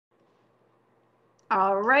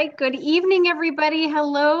All right, good evening, everybody.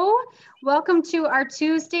 Hello. Welcome to our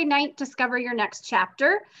Tuesday night Discover Your Next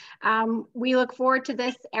Chapter. We look forward to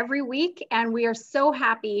this every week, and we are so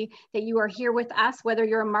happy that you are here with us, whether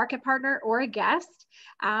you're a market partner or a guest.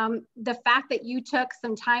 The fact that you took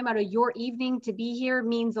some time out of your evening to be here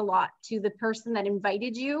means a lot to the person that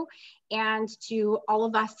invited you and to all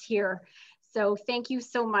of us here. So thank you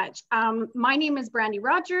so much. My name is Brandy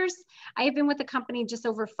Rogers. I have been with the company just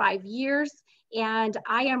over 5 years. And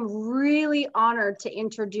I am really honored to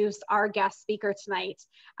introduce our guest speaker tonight.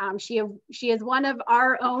 She is one of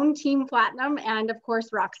our own Team Platinum and of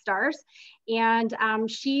course rock stars. And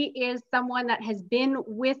she is someone that has been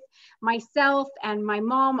with myself and my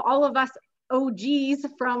mom, all of us OGs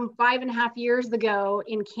from 5.5 years ago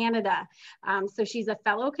in Canada. So she's a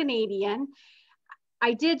fellow Canadian.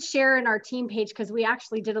 I did share in our team page because we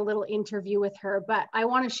actually did a little interview with her, but I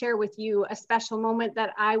want to share with you a special moment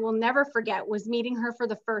that I will never forget was meeting her for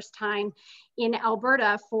the first time in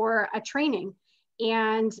Alberta for a training.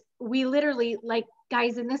 And we literally, like,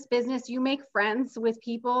 guys, in this business, you make friends with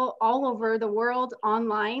people all over the world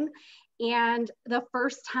online. And the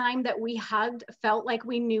first time that we hugged felt like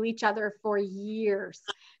we knew each other for years.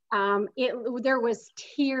 There was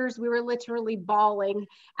tears. We were literally bawling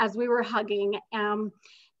as we were hugging.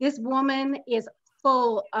 This woman is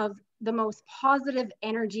full of the most positive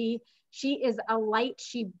energy. She is a light.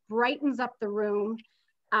 She brightens up the room.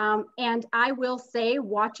 And I will say,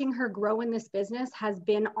 watching her grow in this business has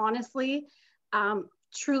been honestly,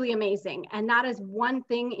 truly amazing. And that is one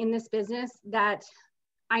thing in this business that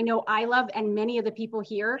I know I love, and many of the people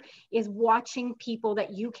here, is watching people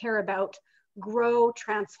that you care about grow,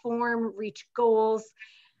 transform, reach goals.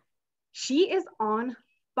 She is on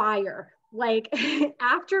fire. Like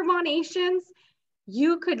after Monations,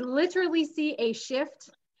 you could literally see a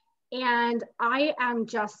shift, and I am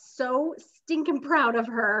just so stinking proud of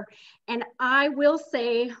her. And I will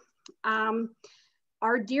say,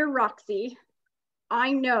 our dear Roxy,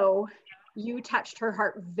 I know you touched her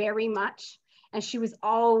heart very much. And she was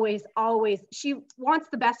always, she wants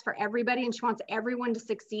the best for everybody and she wants everyone to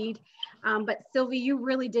succeed. But Sylvie, you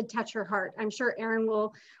really did touch her heart. I'm sure Aaron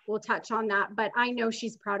will touch on that, but I know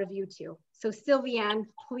she's proud of you too. So Sylvie-Ann,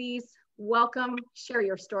 please welcome, share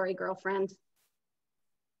your story, girlfriend.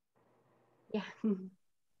 Yeah.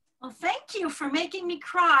 Well, thank you for making me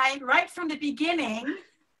cry right from the beginning.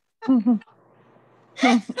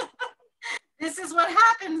 This is what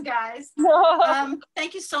happens, guys.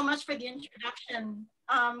 Thank you so much for the introduction.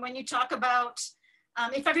 When you talk about,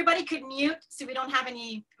 if everybody could mute so we don't have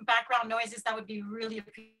any background noises, that would be really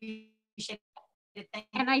appreciated.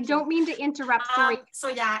 And I don't mean to interrupt, sorry. So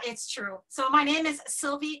yeah, it's true. So my name is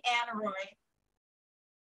Sylvie-Ann Roy.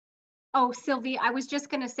 Oh, Sylvie, I was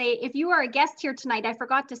just gonna say, if you are a guest here tonight, I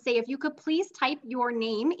forgot to say, if you could please type your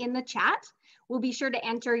name in the chat. We'll be sure to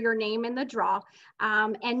enter your name in the draw.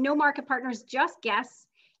 And no market partners, just guess.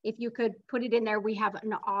 If you could put it in there, we have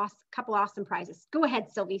a couple awesome prizes. Go ahead,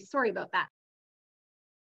 Sylvie, sorry about that.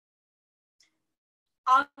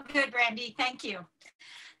 All good, Brandy, thank you.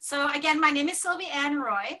 So again, my name is Sylvie-Ann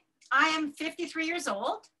Roy. I am 53 years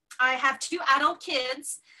old. I have 2 adult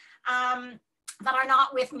kids that are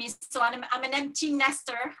not with me. So I'm an empty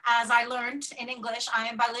nester, as I learned in English. I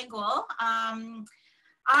am bilingual.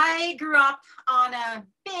 I grew up on a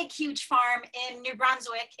big, huge farm in New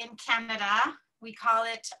Brunswick in Canada. We call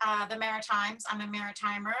it the Maritimes. I'm a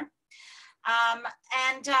Maritimer.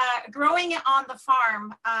 Growing on the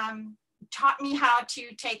farm taught me how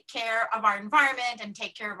to take care of our environment and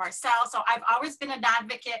take care of ourselves. So I've always been an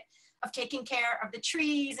advocate of taking care of the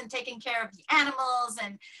trees and taking care of the animals.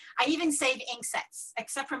 And I even save insects,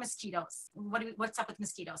 except for mosquitoes. What's up with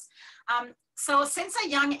mosquitoes? So since a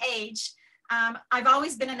young age, I've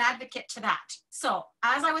always been an advocate to that. So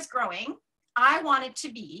as I was growing, I wanted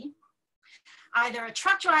to be either a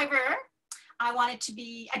truck driver, I wanted to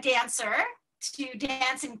be a dancer, to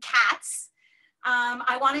dance in Cats.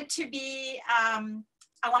 I wanted to be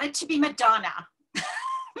Madonna.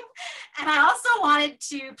 And I also wanted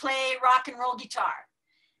to play rock and roll guitar.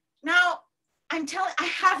 Now, I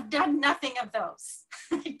have done nothing of those.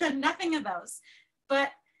 I've done nothing of those.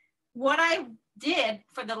 But what I did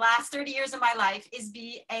for the last 30 years of my life is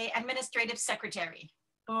be an administrative secretary.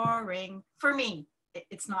 Boring for me.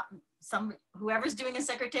 It's not whoever's doing a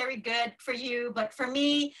secretary, good for you, but for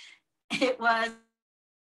me, it was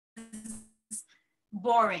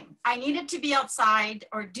boring. I needed to be outside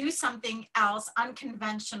or do something else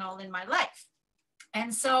unconventional in my life.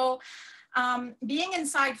 And so being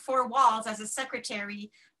inside 4 walls as a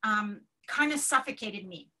secretary kind of suffocated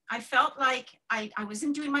me. I felt like I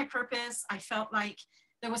wasn't doing my purpose. I felt like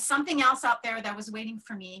There was something else out there that was waiting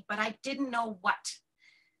for me, but I didn't know what.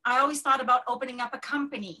 I always thought about opening up a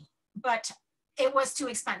company, but it was too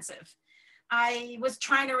expensive. I was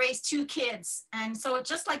trying to raise 2 kids. And so it's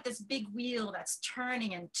just like this big wheel that's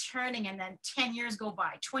turning and turning, and then 10 years go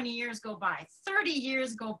by, 20 years go by, 30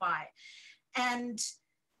 years go by. And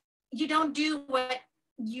you don't do what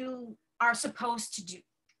you are supposed to do.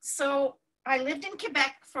 So I lived in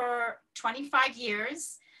Quebec for 25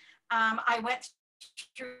 years. I went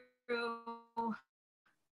through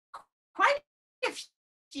quite a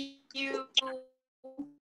few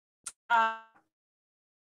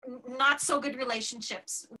not so good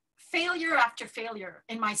relationships, failure after failure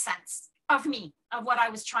in my sense of me, of what I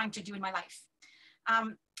was trying to do in my life.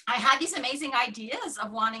 I had these amazing ideas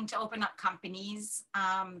of wanting to open up companies.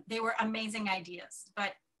 They were amazing ideas,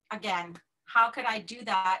 but again, how could I do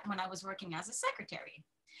that when I was working as a secretary?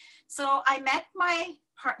 So I met my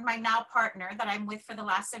now partner that I'm with for the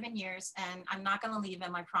last 7 years, and I'm not going to leave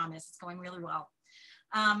him, I promise. It's going really well.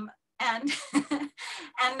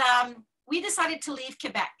 We decided to leave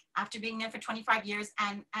Quebec after being there for 25 years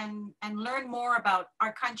and learn more about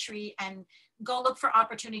our country and go look for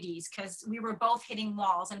opportunities, because we were both hitting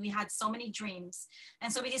walls and we had so many dreams.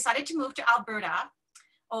 And so we decided to move to Alberta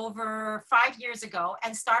over 5 years ago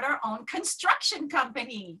and start our own construction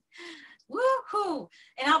company. Woohoo!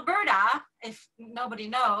 In Alberta, if nobody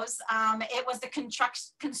knows, it was the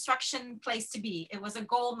construction place to be. It was a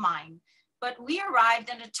gold mine. But we arrived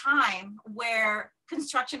at a time where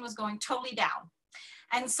construction was going totally down.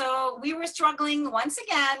 And so we were struggling once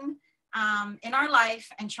again in our life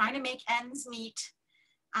and trying to make ends meet.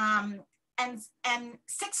 And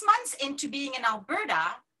 6 months into being in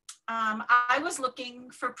Alberta, I was looking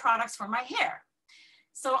for products for my hair.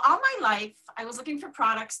 So all my life, I was looking for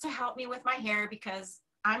products to help me with my hair, because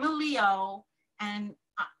I'm a Leo, and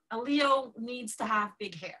a Leo needs to have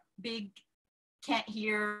big hair. Big, can't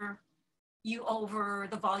hear you over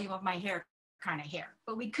the volume of my hair kind of hair.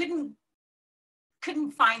 But we couldn't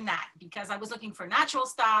find that, because I was looking for natural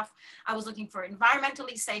stuff. I was looking for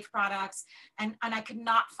environmentally safe products, and I could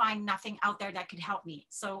not find nothing out there that could help me.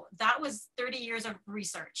 So that was 30 years of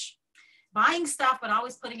research, buying stuff, but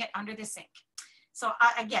always putting it under the sink. So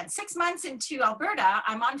again, 6 months into Alberta,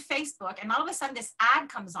 I'm on Facebook, and all of a sudden this ad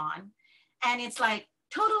comes on, and it's like,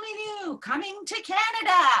 totally new, coming to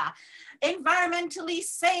Canada, environmentally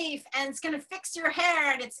safe, and it's gonna fix your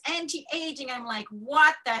hair, and it's anti-aging. I'm like,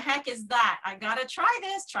 what the heck is that? I gotta try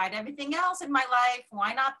this, tried everything else in my life,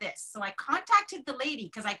 why not this? So I contacted the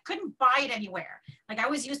lady, because I couldn't buy it anywhere. Like, I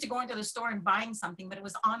was used to going to the store and buying something, but it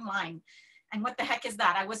was online. And what the heck is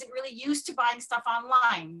that? I wasn't really used to buying stuff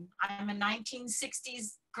online. I'm a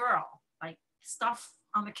 1960s girl. Like, stuff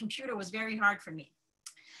on the computer was very hard for me.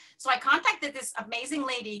 So I contacted this amazing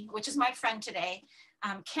lady, which is my friend today,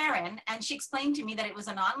 Karen, and she explained to me that it was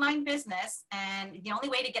an online business, and the only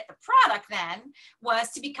way to get the product then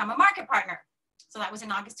was to become a market partner. So that was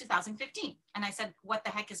in August 2015. And I said, what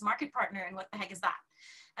the heck is market partner, and what the heck is that?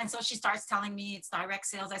 And so she starts telling me it's direct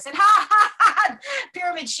sales. I said, ha, ha, ha,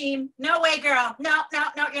 pyramid scheme. No way, girl. No, no,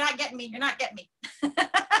 no, you're not getting me. You're not getting me.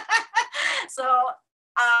 So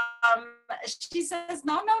she says,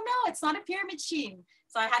 no, no, no, it's not a pyramid scheme.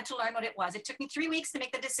 So I had to learn what it was. It took me 3 weeks to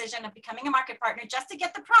make the decision of becoming a market partner just to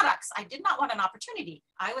get the products. I did not want an opportunity.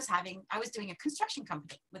 I was doing a construction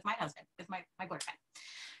company with my husband, with my boyfriend.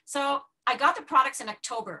 So I got the products in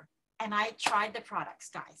October, and I tried the products,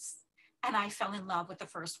 guys. And I fell in love with the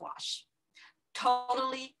first wash.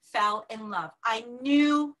 Totally fell in love. I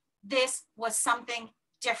knew this was something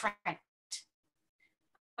different.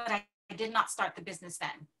 But I did not start the business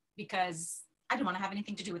then, because I didn't want to have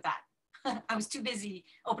anything to do with that. I was too busy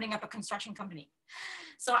opening up a construction company.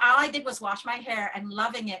 So all I did was wash my hair and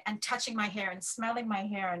loving it and touching my hair and smelling my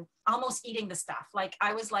hair and almost eating the stuff. Like,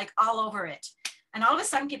 I was like all over it. And all of a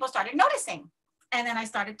sudden people started noticing. And then I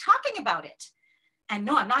started talking about it. And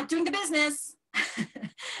no, I'm not doing the business.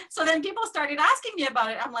 So then people started asking me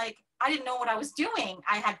about it. I'm like, I didn't know what I was doing.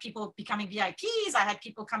 I had people becoming VIPs. I had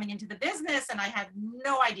people coming into the business, and I had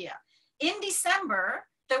no idea. In December,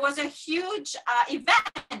 there was a huge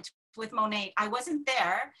event with Monet. I wasn't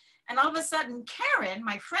there. And all of a sudden, Karen,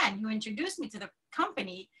 my friend who introduced me to the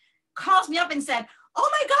company, calls me up and said, oh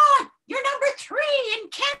my God, you're number 3 in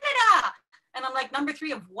Canada. And I'm like, number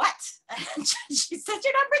 3 of what? And she said,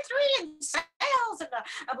 you're number 3 in sales. And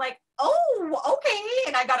I'm like, oh, okay.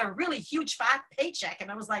 And I got a really huge fat paycheck. And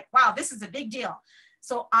I was like, wow, this is a big deal.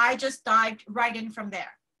 So I just dived right in from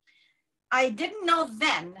there. I didn't know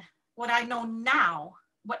then what I know now,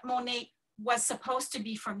 what Monet was supposed to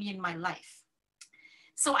be for me in my life.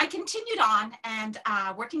 So I continued on and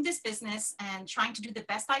working this business and trying to do the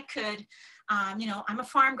best I could. You know, I'm a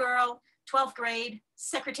farm girl, 12th grade,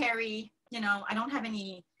 secretary, you know, I don't have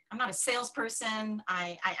any, I'm not a salesperson.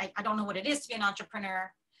 I don't know what it is to be an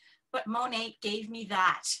entrepreneur, but Monat gave me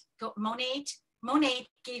that. Monat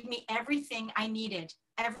gave me everything I needed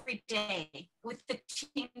every day with the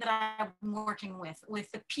team that I'm working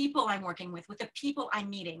with the people I'm working with the people I'm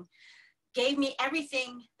meeting. Gave me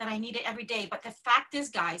everything that I needed every day. But the fact is,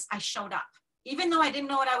 guys, I showed up. Even though I didn't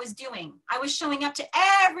know what I was doing, I was showing up to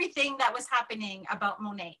everything that was happening about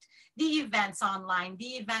Monat. The events online, the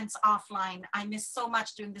events offline. I missed so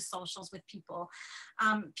much doing the socials with people.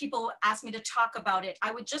 People asked me to talk about it.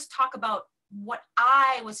 I would just talk about what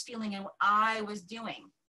I was feeling and what I was doing.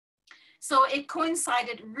 So it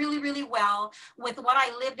coincided really, really well with what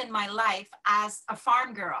I lived in my life as a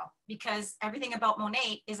farm girl, because everything about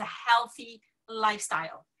Monat is a healthy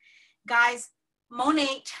lifestyle. Guys,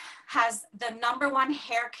 Monat has the #1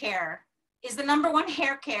 hair care, is the #1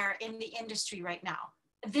 hair care in the industry right now.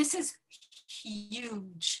 This is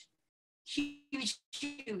huge, huge,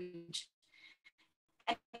 huge.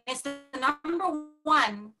 And it's the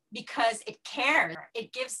 #1 because it cares,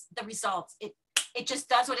 it gives the results, it just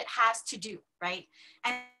does what it has to do, right?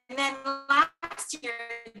 And then last year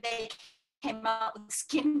they came out with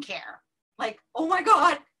skincare. Like, oh my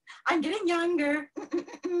God, I'm getting younger.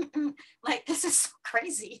 Like, this is so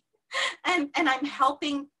crazy. And I'm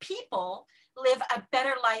helping people live a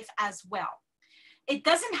better life as well. It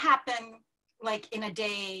doesn't happen like in a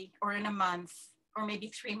day or in a month or maybe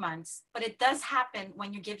 3 months, but it does happen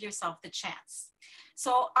when you give yourself the chance.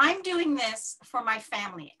 So I'm doing this for my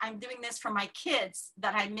family. I'm doing this for my kids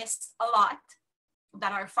that I miss a lot,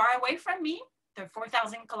 that are far away from me. They're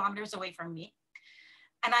 4,000 kilometers away from me.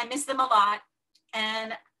 And I miss them a lot.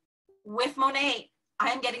 And with Monat, I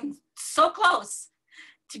am getting so close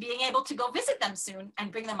to being able to go visit them soon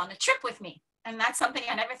and bring them on a trip with me. And that's something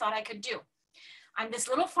I never thought I could do. I'm this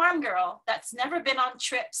little farm girl that's never been on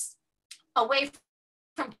trips away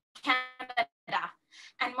from Canada.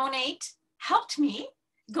 And Monat helped me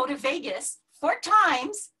go to Vegas 4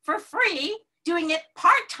 times for free, doing it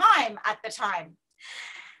part-time at the time.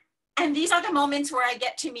 And these are the moments where I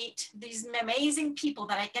get to meet these amazing people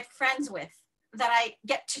that I get friends with, that I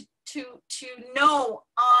get to know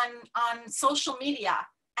on social media.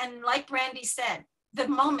 And like Brandy said, the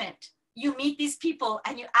moment you meet these people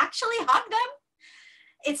and you actually hug them,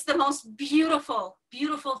 it's the most beautiful,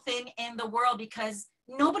 beautiful thing in the world, because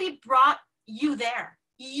nobody brought you there.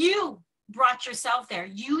 You brought yourself there.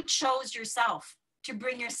 You chose yourself to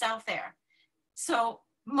bring yourself there. So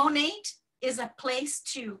Monat is a place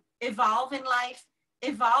to evolve in life,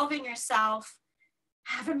 evolve in yourself,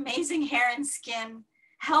 have amazing hair and skin,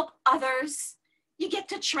 help others. You get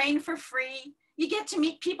to train for free. You get to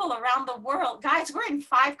meet people around the world. Guys, we're in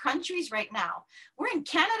 5 countries right now. We're in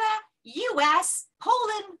Canada, US,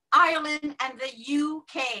 Poland, Ireland, and the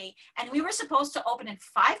UK. And we were supposed to open in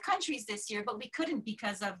 5 countries this year, but we couldn't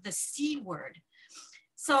because of the C word.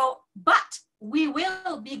 So, but we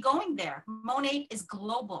will be going there. Monat is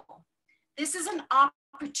global. This is an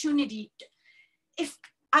opportunity. If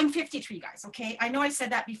I'm 53, guys, okay? I know I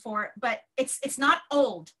said that before, but it's not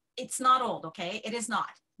old. It's not old, okay? It is not.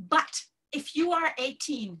 But if you are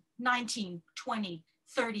 18, 19, 20,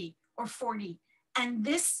 30, or 40, and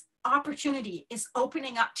this opportunity is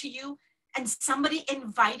opening up to you, and somebody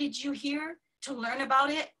invited you here to learn about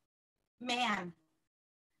it, man,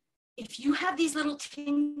 if you have these little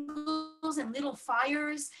tingles and little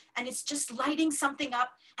fires, and it's just lighting something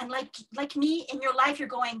up, and like me in your life, you're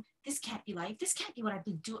going, this can't be life. This can't be what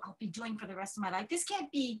I'll be doing for the rest of my life. This can't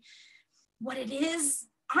be what it is.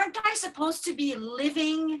 Aren't I supposed to be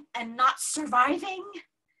living and not surviving?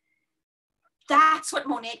 That's what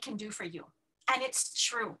Monat can do for you. And it's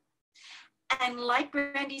true. And like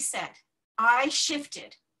Brandy said, I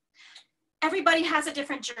shifted. Everybody has a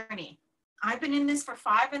different journey. I've been in this for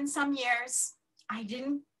 5 and some years. I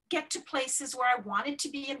didn't get to places where I wanted to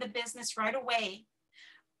be in the business right away.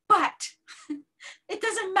 But it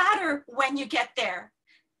doesn't matter when you get there.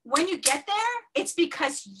 When you get there, it's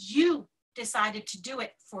because you decided to do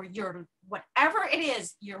it for your, whatever it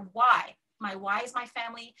is, your why. My why is my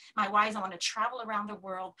family. My why is I want to travel around the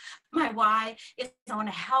world. My why is I want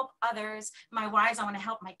to help others. My why is I want to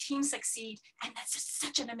help my team succeed. And that's just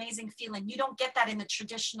such an amazing feeling. You don't get that in the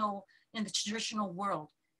traditional world.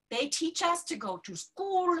 They teach us to go to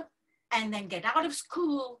school and then get out of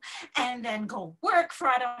school and then go work for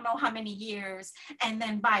I don't know how many years and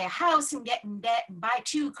then buy a house and get in debt and buy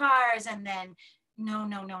 2 cars and then No,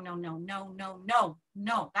 no, no, no, no, no, no, no,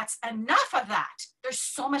 no. That's enough of that. There's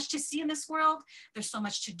so much to see in this world. There's so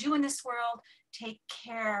much to do in this world. Take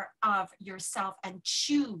care of yourself and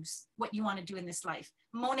choose what you want to do in this life.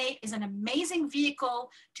 Monat is an amazing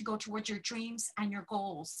vehicle to go towards your dreams and your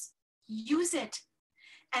goals. Use it.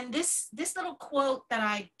 And this little quote that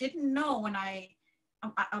I didn't know when I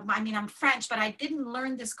mean, I'm French, but I didn't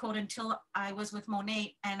learn this quote until I was with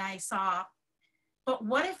Monat and I saw, but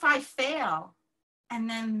what if I fail? And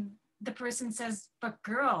then the person says, but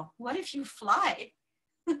girl, what if you fly?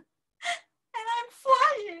 And I'm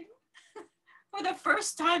flying for the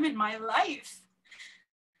first time in my life.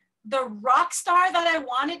 The rock star that I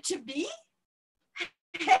wanted to be?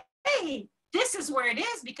 Hey, this is where it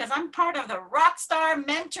is because I'm part of the rock star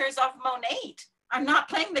mentors of Monat. I'm not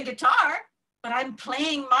playing the guitar, but I'm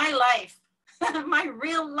playing my life, my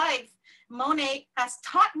real life. Monat has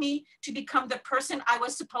taught me to become the person I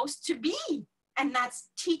was supposed to be. And that's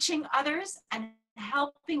teaching others and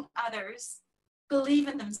helping others believe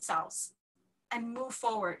in themselves and move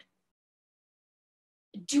forward.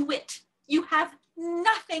 Do it. You have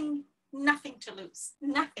nothing to lose,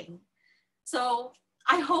 nothing. So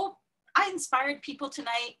I hope I inspired people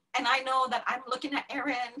tonight. And I know that I'm looking at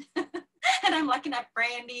Aaron and I'm looking at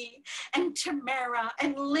Brandy and Tamara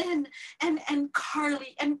and Lynn and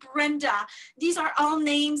Carly and Brenda. These are all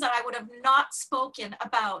names that I would have not spoken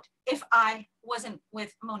about if I wasn't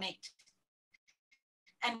with Monat.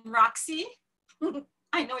 And Roxy,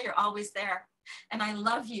 I know you're always there and I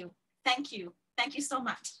love you. Thank you. Thank you so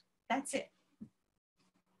much. That's it.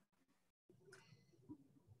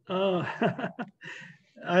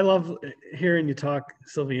 I love hearing you talk,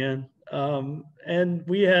 Sylvie-Ann. And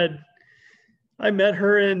I met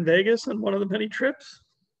her in Vegas on one of the many trips.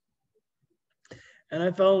 And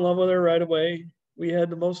I fell in love with her right away. We had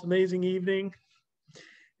the most amazing evening.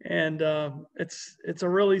 And it's a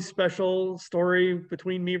really special story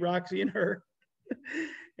between me, Roxy, and her.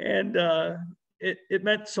 And it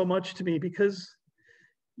meant so much to me because,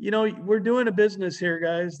 we're doing a business here,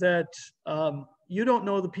 guys, that you don't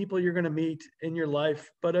know the people you're going to meet in your life.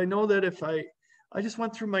 But I know that if I just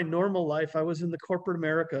went through my normal life, I was in the corporate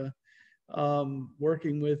America,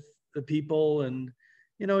 working with the people and,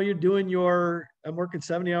 I'm working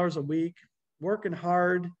 70 hours a week, working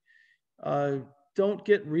hard, don't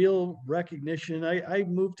get real recognition. I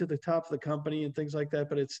moved to the top of the company and things like that,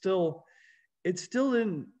 but it still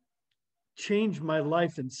didn't change my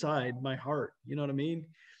life inside my heart. You know what I mean?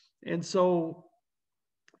 And so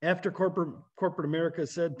after corporate America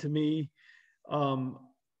said to me, I'll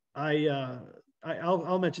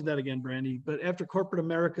mention that again, Brandy, but after corporate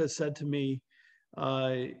America said to me,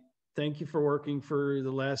 thank you for working for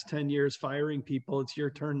the last 10 years, firing people. It's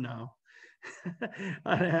your turn now.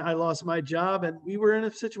 I lost my job and we were in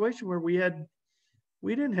a situation where we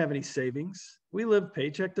didn't have any savings. We lived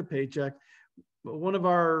paycheck to paycheck. But one of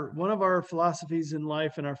our philosophies in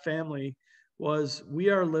life and our family was we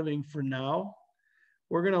are living for now.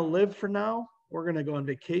 We're going to live for now. We're going to go on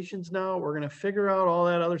vacations now. We're going to figure out all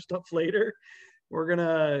that other stuff later. We're going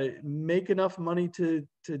to make enough money to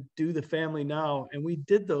do the family now. And we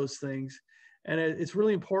did those things. And it's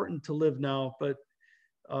really important to live now, but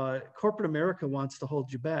corporate America wants to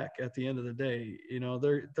hold you back at the end of the day.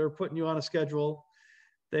 They're putting you on a schedule.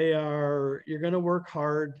 You're going to work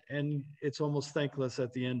hard and it's almost thankless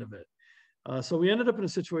at the end of it. So we ended up in a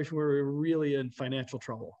situation where we were really in financial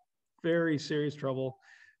trouble, very serious trouble,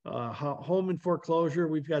 home in foreclosure.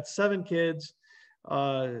 We've got 7 kids.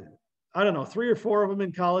 I don't know, 3 or 4 of them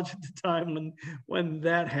in college at the time when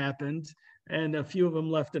that happened. And a few of them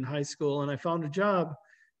left in high school. And I found a job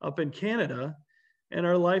up in Canada and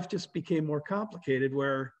our life just became more complicated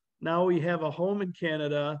where now we have a home in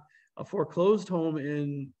Canada, a foreclosed home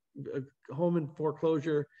in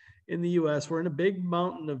foreclosure in the US. We're in a big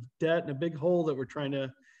mountain of debt and a big hole that we're trying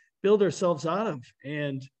to build ourselves out of.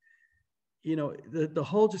 And, the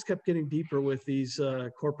hole just kept getting deeper with these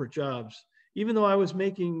corporate jobs. Even though I was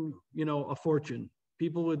making, a fortune,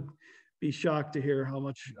 people would be shocked to hear how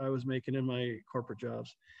much I was making in my corporate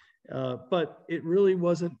jobs. But it really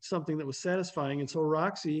wasn't something that was satisfying. And so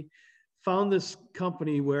Roxy found this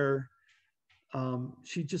company where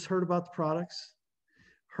she just heard about the products,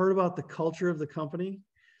 heard about the culture of the company,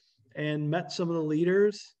 and met some of the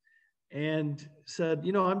leaders and said,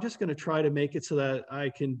 I'm just going to try to make it so that I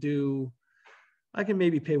can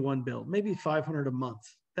maybe pay one bill, maybe $500 a month.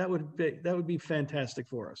 That would be fantastic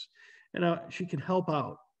for us. And she can help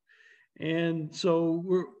out. And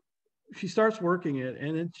so she starts working it.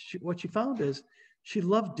 And then what she found is she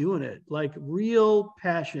loved doing it, like real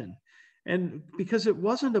passion. And because it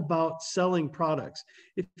wasn't about selling products.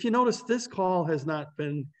 If you notice, this call has not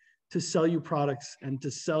been to sell you products and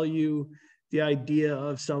to sell you the idea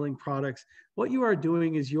of selling products. What you are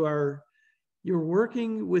doing is you're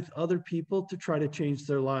working with other people to try to change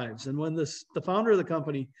their lives. And when the founder of the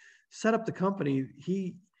company set up the company,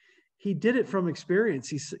 he did it from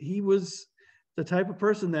experience. He was the type of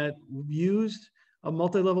person that used a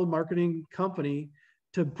multi-level marketing company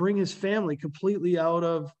to bring his family completely out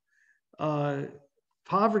of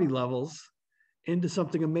poverty levels into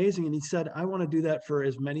something amazing. And he said, I want to do that for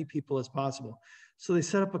as many people as possible. So they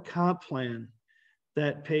set up a comp plan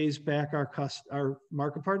that pays back our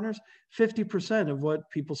market partners 50% of what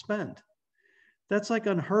people spend. That's like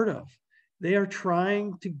unheard of. They are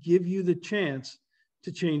trying to give you the chance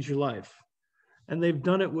to change your life. And they've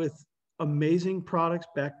done it with amazing products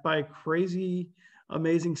backed by crazy,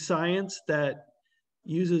 amazing science that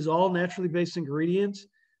uses all naturally based ingredients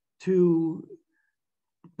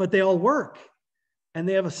but they all work. And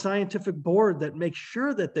they have a scientific board that makes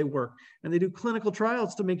sure that they work. And they do clinical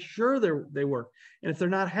trials to make sure they work. And if they're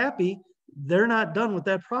not happy, they're not done with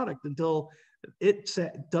that product until it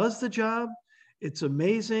does the job. It's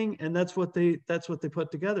amazing. And that's what they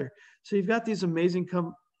put together. So you've got these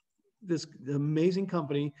this amazing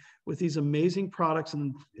company with these amazing products,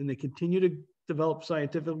 and they continue to develop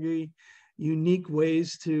scientifically unique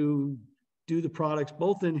ways to do the products,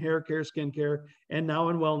 both in hair care, skin care, and now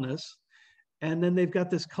in wellness. And then they've got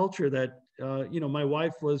this culture that, my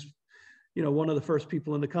wife was, one of the first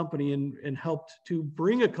people in the company and helped to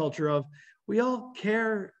bring a culture of, we all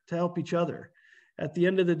care to help each other. At the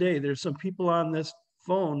end of the day, there's some people on this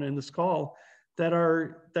phone and this call that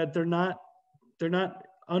they're not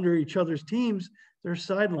under each other's teams. They're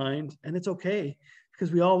sidelined, and it's okay,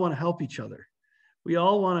 because we all want to help each other. We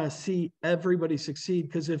all want to see everybody succeed,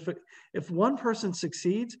 because if one person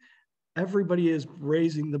succeeds, everybody is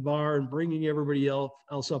raising the bar and bringing everybody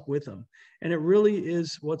else up with them. And it really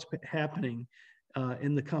is what's happening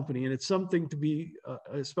in the company. And it's something to be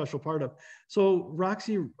a special part of. So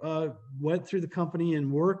Roxy went through the company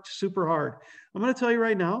and worked super hard. I'm going to tell you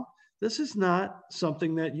right now, this is not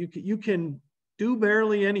something that you can do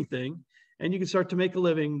barely anything and you can start to make a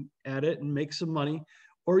living at it and make some money.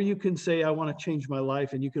 Or you can say, I want to change my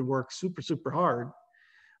life, and you can work super, super hard.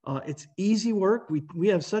 It's easy work. We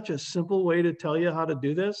have such a simple way to tell you how to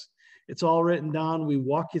do this. It's all written down. We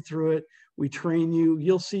walk you through it. We train you.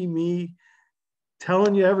 You'll see me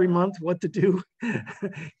telling you every month what to do,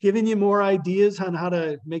 giving you more ideas on how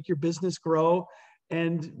to make your business grow.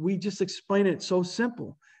 And we just explain it so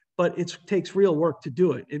simple, but it takes real work to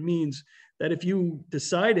do it. It means that if you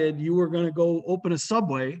decided you were going to go open a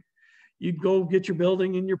Subway, you'd go get your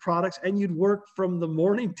building and your products, and you'd work from the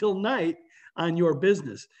morning till night on your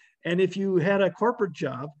business. And if you had a corporate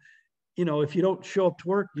job, if you don't show up to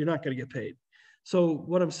work, you're not going to get paid. So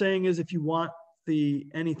what I'm saying is, if you want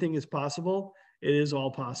anything is possible, it is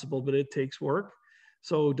all possible, but it takes work.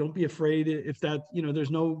 So don't be afraid if that,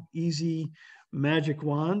 there's no easy magic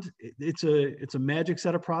wand. It's a magic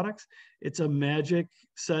set of products. It's a magic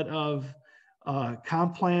set of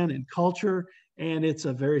comp plan and culture. And it's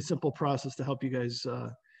a very simple process to help you guys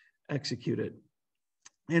execute it.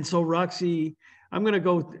 And so Roxy, I'm going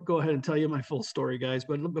to go ahead and tell you my full story, guys.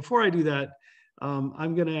 But before I do that,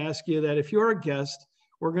 I'm going to ask you that if you're a guest,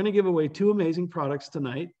 we're going to give away 2 amazing products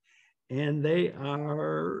tonight. And they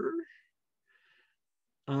are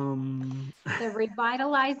the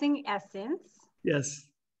Revitalizing Essence. Yes.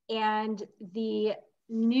 And the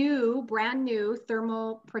brand new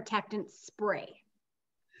Thermal Protectant Spray.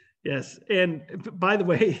 Yes. And by the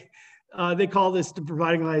way, they call this the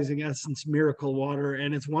Revitalizing Essence Miracle Water.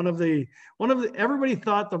 And it's one of the, everybody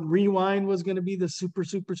thought the Rewind was going to be the super,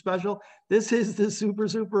 super special. This is the super,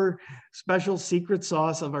 super special secret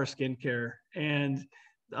sauce of our skincare. And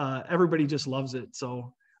everybody just loves it.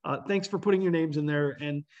 So thanks for putting your names in there.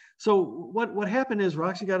 And so what happened is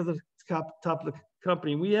Roxy got to the top of the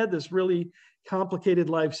company. We had this really complicated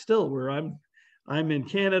life still, where I'm in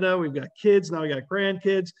Canada. We've got kids. Now we got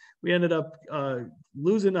grandkids. We ended up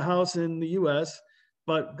losing a house in the US,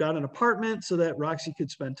 but got an apartment so that Roxy could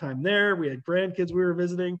spend time there. We had grandkids we were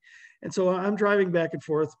visiting. And so I'm driving back and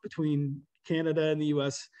forth between Canada and the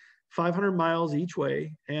US, 500 miles each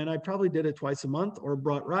way. And I probably did it twice a month, or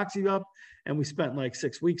brought Roxy up, and we spent like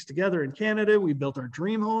 6 weeks together in Canada. We built our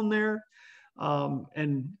dream home there.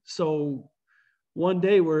 And so one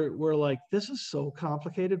day we're like, this is so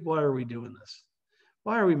complicated. Why are we doing this?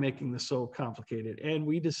 Why are we making this so complicated? And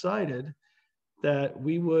we decided that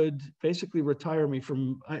we would basically retire me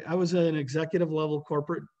from, I was an executive level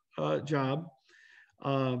corporate job,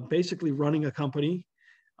 basically running a company.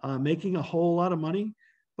 making a whole lot of money.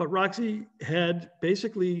 But Roxy had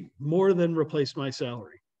basically more than replaced my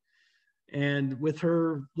salary. And with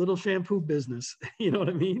her little shampoo business, you know what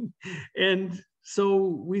I mean? And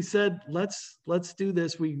so we said, let's do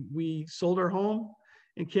this. We sold our home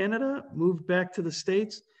in Canada, moved back to the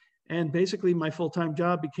States, and basically my full-time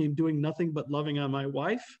job became doing nothing but loving on my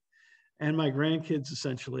wife and my grandkids,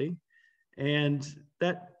 essentially. And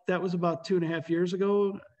that was about 2.5 years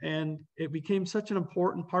ago. And it became such an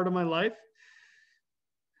important part of my life,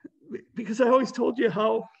 because I always told you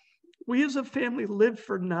how we as a family live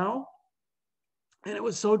for now. And it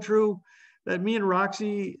was so true that me and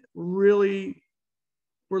Roxy really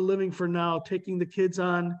were living for now, taking the kids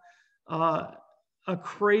on a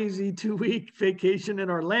crazy 2-week vacation in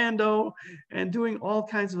Orlando and doing all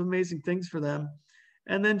kinds of amazing things for them.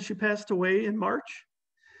 And then she passed away in March.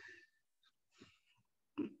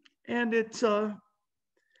 And it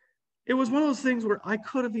was one of those things where I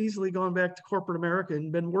could have easily gone back to corporate America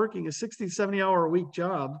and been working a 60, 70-hour a week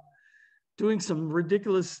job, doing some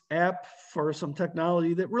ridiculous app for some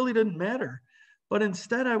technology that really didn't matter. But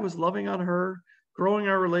instead, I was loving on her, growing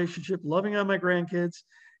our relationship, loving on my grandkids.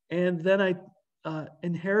 And then I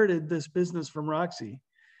inherited this business from Roxy,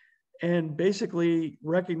 and basically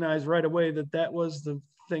recognized right away that that was the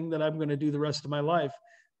thing that I'm going to do the rest of my life,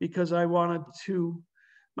 because I wanted to,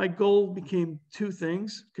 my goal became 2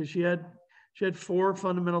 things, because she had 4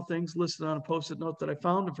 fundamental things listed on a Post-it note that I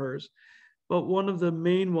found of hers. But one of the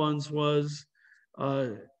main ones was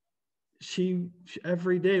she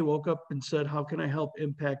every day woke up and said, how can I help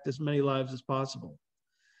impact as many lives as possible?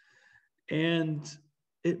 And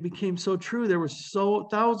it became so true. There were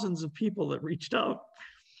thousands of people that reached out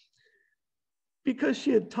because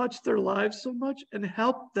she had touched their lives so much and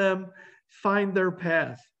helped them find their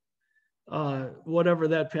path, whatever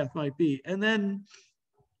that path might be. And then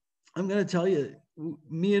I'm going to tell you,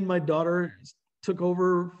 me and my daughter took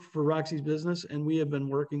over for Roxy's business, and we have been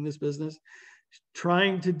working this business,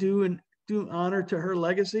 trying to do honor to her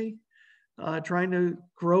legacy, trying to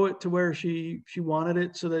grow it to where she wanted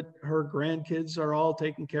it, so that her grandkids are all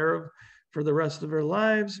taken care of for the rest of her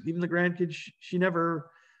lives. Even the grandkids she never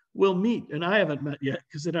will meet, and I haven't met yet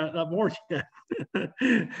because they're not born yet.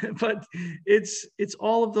 But it's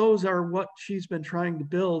all of those are what she's been trying to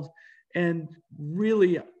build. And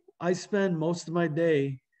really, I spend most of my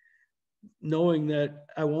day knowing that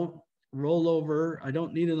I won't roll over. I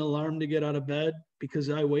don't need an alarm to get out of bed, because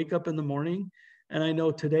I wake up in the morning and I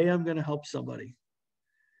know today I'm going to help somebody.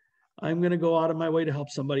 I'm going to go out of my way to help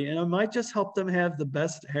somebody. And I might just help them have the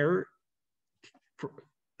best hair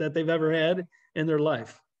that they've ever had in their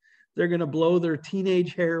life. They're going to blow their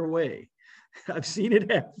teenage hair away. I've seen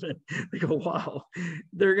it happen. They go, wow.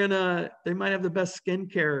 They might have the best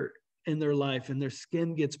skincare in their life, and their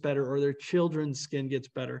skin gets better, or their children's skin gets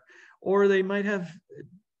better, or they might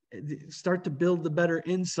start to build the better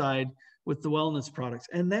inside with the wellness products.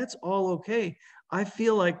 And that's all okay. I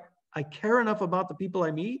feel like I care enough about the people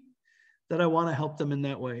I meet that I want to help them in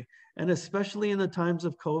that way. And especially in the times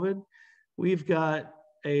of COVID, we've got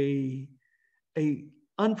a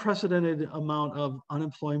unprecedented amount of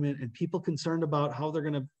unemployment and people concerned about how they're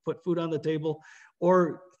going to put food on the table,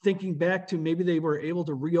 or thinking back to maybe they were able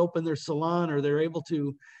to reopen their salon, or they're able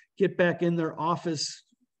to get back in their office,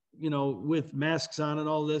 with masks on and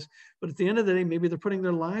all this. But at the end of the day, maybe they're putting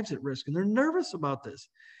their lives at risk and they're nervous about this.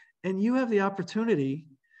 And you have the opportunity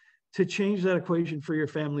to change that equation for your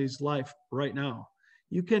family's life right now.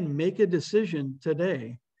 You can make a decision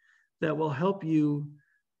today that will help you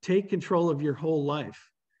take control of your whole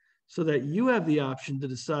life, so that you have the option to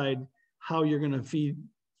decide how you're going to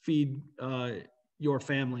feed your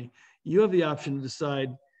family. You have the option to decide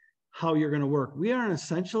how you're going to work. We are an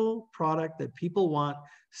essential product that people want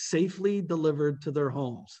safely delivered to their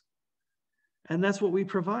homes. And that's what we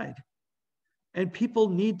provide. And people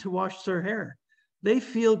need to wash their hair. They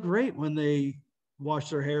feel great when they wash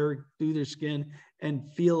their hair, do their skin, and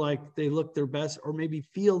feel like they look their best, or maybe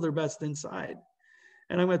feel their best inside.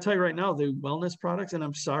 And I'm going to tell you right now, the wellness products, and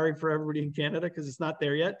I'm sorry for everybody in Canada because it's not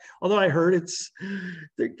there yet. Although I heard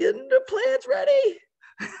they're getting the plants ready.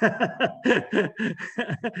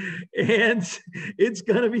 And it's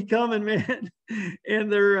going to be coming, man.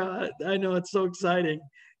 And I know it's so exciting.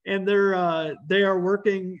 And they are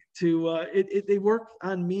working to, they work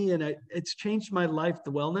on me, and it's changed my life,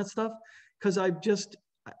 the wellness stuff, because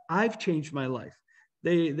I've changed my life.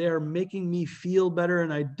 They are making me feel better,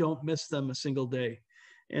 and I don't miss them a single day.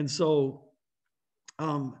 And so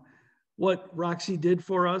what Roxy did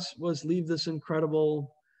for us was leave this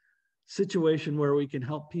incredible situation where we can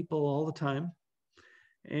help people all the time.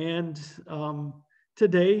 And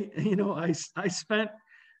today, I spent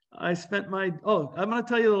I spent my, oh, I'm going to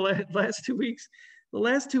tell you the last 2 weeks. The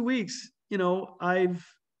last 2 weeks, you know, I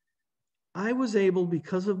was able,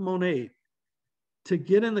 because of Monate, to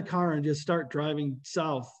get in the car and just start driving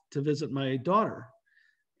south to visit my daughter.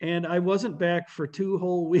 And I wasn't back for 2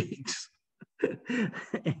 whole weeks.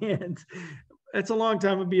 And it's a long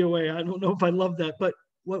time to be away. I don't know if I love that, but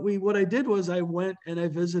what I did was I went and I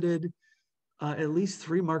visited at least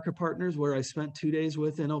 3 market partners where I spent 2 days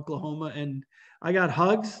with in Oklahoma, and I got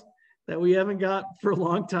hugs that we haven't got for a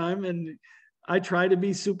long time. And I try to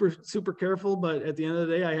be super, super careful, but at the end of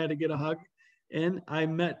the day, I had to get a hug. And I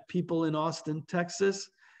met people in Austin, Texas,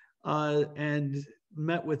 and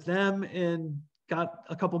met with them and got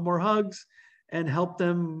a couple more hugs and helped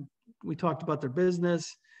them. We talked about their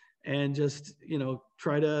business and just, you know,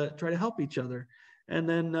 try to help each other. And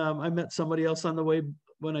then I met somebody else on the way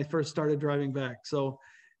when I first started driving back. So,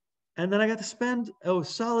 and then I got to spend a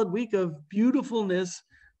solid week of beautifulness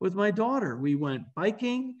with my daughter. We went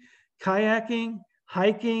biking, kayaking,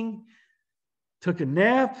 hiking, took a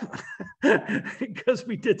nap because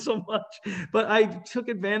we did so much. But I took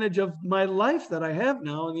advantage of my life that I have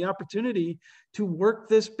now and the opportunity to work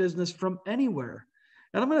this business from anywhere.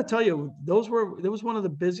 And I'm going to tell you, there was one of the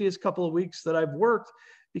busiest couple of weeks that I've worked,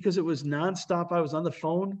 because it was nonstop. I was on the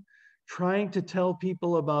phone trying to tell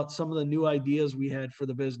people about some of the new ideas we had for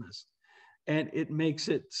the business. And it makes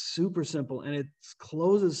it super simple, and it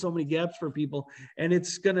closes so many gaps for people, and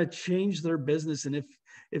it's going to change their business. And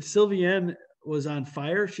if Sylvie-Ann was on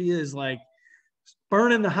fire, she is like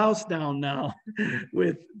burning the house down now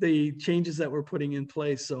with the changes that we're putting in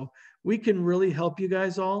place. So we can really help you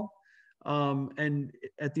guys all. And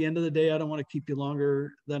at the end of the day, I don't want to keep you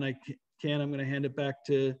longer than I can. I'm going to hand it back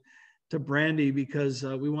to Brandy, because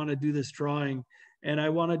we want to do this drawing. And I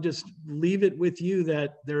want to just leave it with you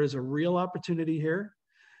that there is a real opportunity here.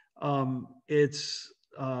 It's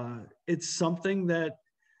something that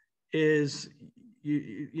is,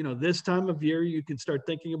 you know, this time of year, you can start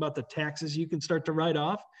thinking about the taxes you can start to write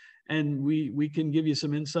off. And we can give you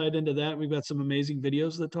some insight into that. We've got some amazing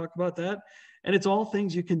videos that talk about that. And it's all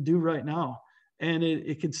things you can do right now. And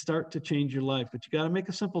it can start to change your life. But you got to make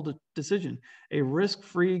a simple decision, a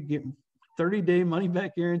risk-free 30-day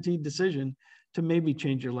money-back guaranteed decision to maybe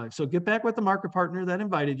change your life. So get back with the market partner that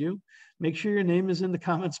invited you. Make sure your name is in the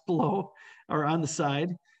comments below or on the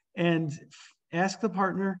side, and ask the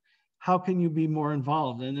partner, how can you be more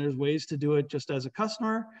involved? And there's ways to do it just as a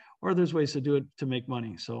customer, or there's ways to do it to make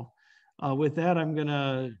money. So with that, I'm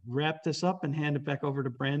gonna wrap this up and hand it back over to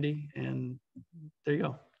Brandy, and there you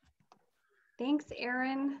go. Thanks,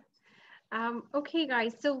 Aaron. Okay,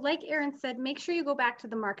 guys, so like Aaron said, make sure you go back to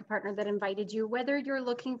the market partner that invited you, whether you're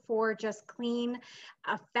looking for just clean,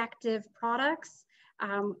 effective products.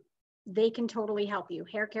 They can totally help you.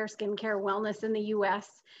 Hair care, skincare, wellness in the US.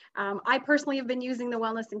 I personally have been using the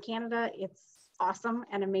wellness in Canada. It's awesome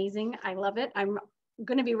and amazing. I love it. I'm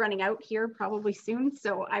going to be running out here probably soon,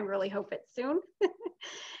 so I really hope it's soon.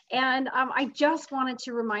 And I just wanted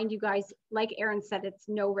to remind you guys, like Aaron said, it's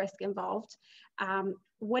no risk involved.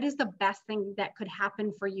 What is the best thing that could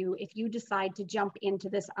happen for you if you decide to jump into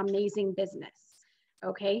this amazing business?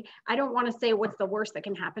 Okay, I don't want to say what's the worst that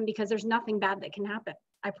can happen, because there's nothing bad that can happen.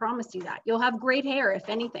 I promise you that. You'll have great hair, if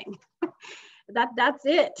anything. That's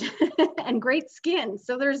it. And great skin.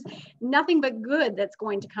 So there's nothing but good that's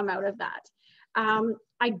going to come out of that.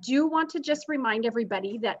 I do want to just remind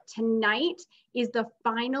everybody that tonight is the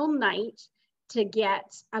final night to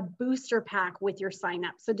get a booster pack with your sign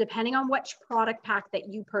up. So depending on which product pack that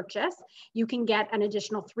you purchase, you can get an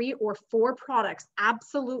additional 3 or 4 products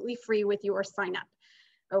absolutely free with your sign up.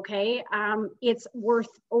 Okay, it's worth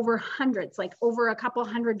over hundreds, like over a couple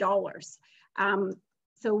 $100s.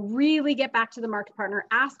 So really get back to the market partner,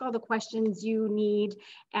 ask all the questions you need,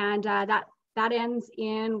 and that ends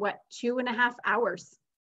in what, 2.5 hours.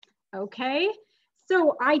 Okay.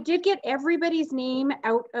 So I did get everybody's name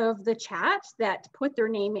out of the chat that put their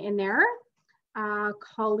name in there.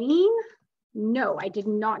 Colleen, no, I did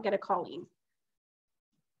not get a Colleen.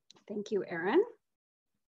 Thank you, Aaron.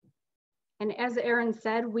 And as Aaron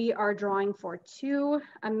said, we are drawing for 2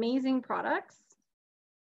 amazing products.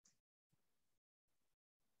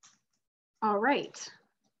 All right.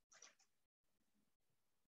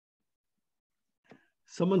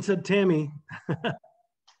 Someone said Tammy.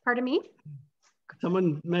 Pardon me?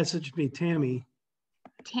 Someone messaged me Tammy.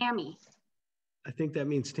 Tammy. I think that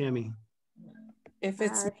means Tammy. If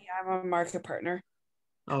it's me, I'm a market partner.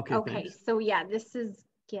 Okay. Okay, thanks. so yeah, this is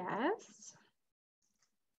guest.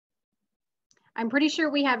 I'm pretty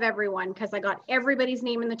sure we have everyone because I got everybody's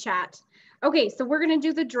name in the chat. Okay, so we're gonna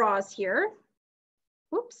do the draws here.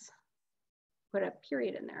 Whoops. put a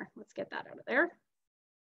period in there. Let's get that out of there.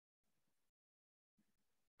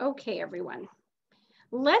 Okay, everyone.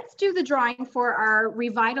 Let's do the drawing for our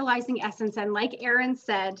revitalizing essence. And like Aaron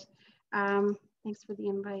said, thanks for the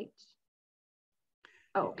invite.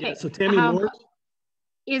 Oh, okay. Yeah, so Tammy Morse.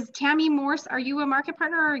 Is Tammy Morse, are you a market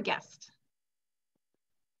partner or a guest?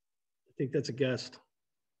 I think that's a guest.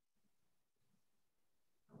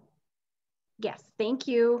 Yes, thank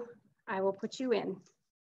you. I will put you in.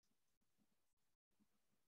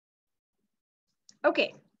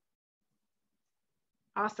 Okay.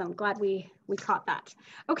 Awesome, glad we caught that.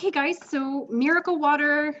 Okay guys, so Miracle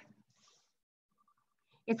Water,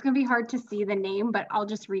 it's gonna be hard to see the name, but I'll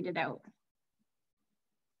just read it out.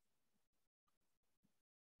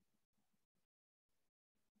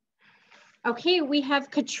 Okay, we have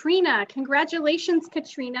Katrina. Congratulations,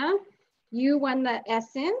 Katrina. You won the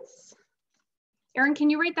essence. Aaron, can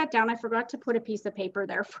you write that down? I forgot to put a piece of paper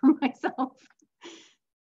there for myself.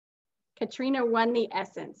 Katrina won the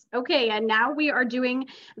essence. Okay, and now we are doing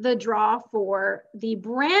the draw for the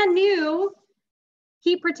brand new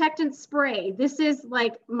heat protectant spray. This is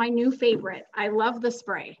like my new favorite. I love the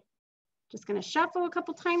spray. Just gonna shuffle a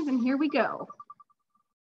couple times and here we go.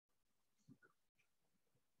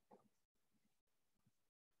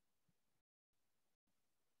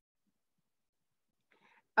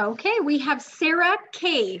 Okay, we have Sarah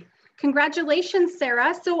K. Congratulations,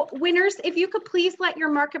 Sarah. So winners, if you could please let your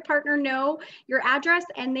market partner know your address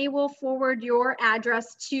and they will forward your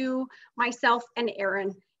address to myself and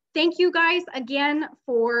Aaron. Thank you guys again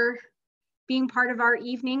for being part of our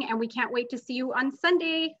evening and we can't wait to see you on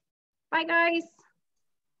Sunday. Bye guys.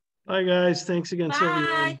 Bye guys, thanks again, Bye.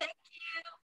 Sylvie-Ann.